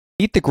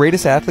Meet the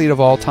greatest athlete of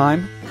all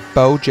time,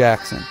 Bo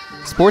Jackson.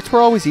 Sports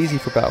were always easy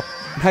for Bo.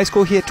 In high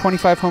school, he hit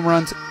 25 home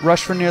runs,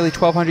 rushed for nearly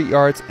 1,200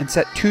 yards, and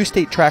set 2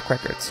 state track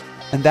records.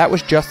 And that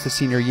was just his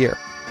senior year.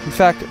 In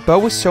fact, Bo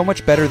was so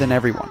much better than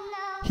everyone.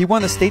 He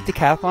won the state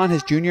decathlon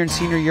his junior and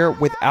senior year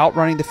without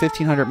running the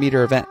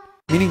 1,500-meter event,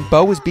 meaning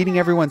Bo was beating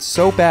everyone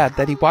so bad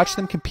that he watched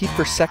them compete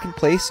for second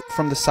place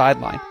from the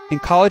sideline. In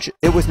college,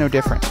 it was no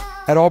different.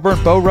 At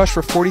Auburn, Bo rushed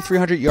for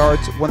 4,300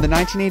 yards, won the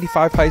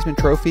 1985 Heisman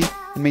Trophy,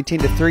 and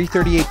maintained a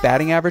 .338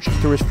 batting average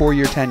through his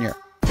 4-year tenure.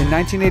 In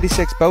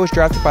 1986, Bo was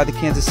drafted by the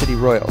Kansas City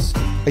Royals.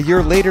 A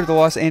year later, the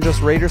Los Angeles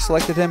Raiders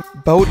selected him.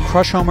 Bo would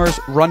crush homers,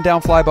 run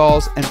down fly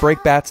balls, and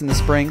break bats in the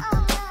spring,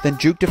 then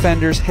juke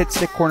defenders, hit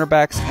stick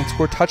cornerbacks, and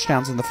score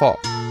touchdowns in the fall.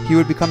 He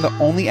would become the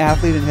only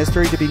athlete in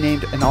history to be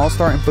named an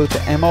All-Star in both the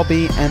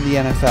MLB and the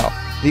NFL.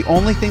 The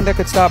only thing that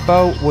could stop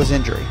Bo was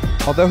injury.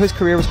 Although his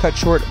career was cut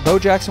short, Bo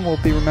Jackson will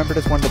be remembered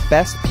as one of the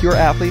best pure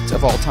athletes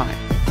of all time.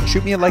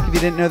 Shoot me a like if you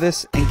didn't know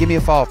this, and give me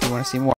a follow if you want to see more.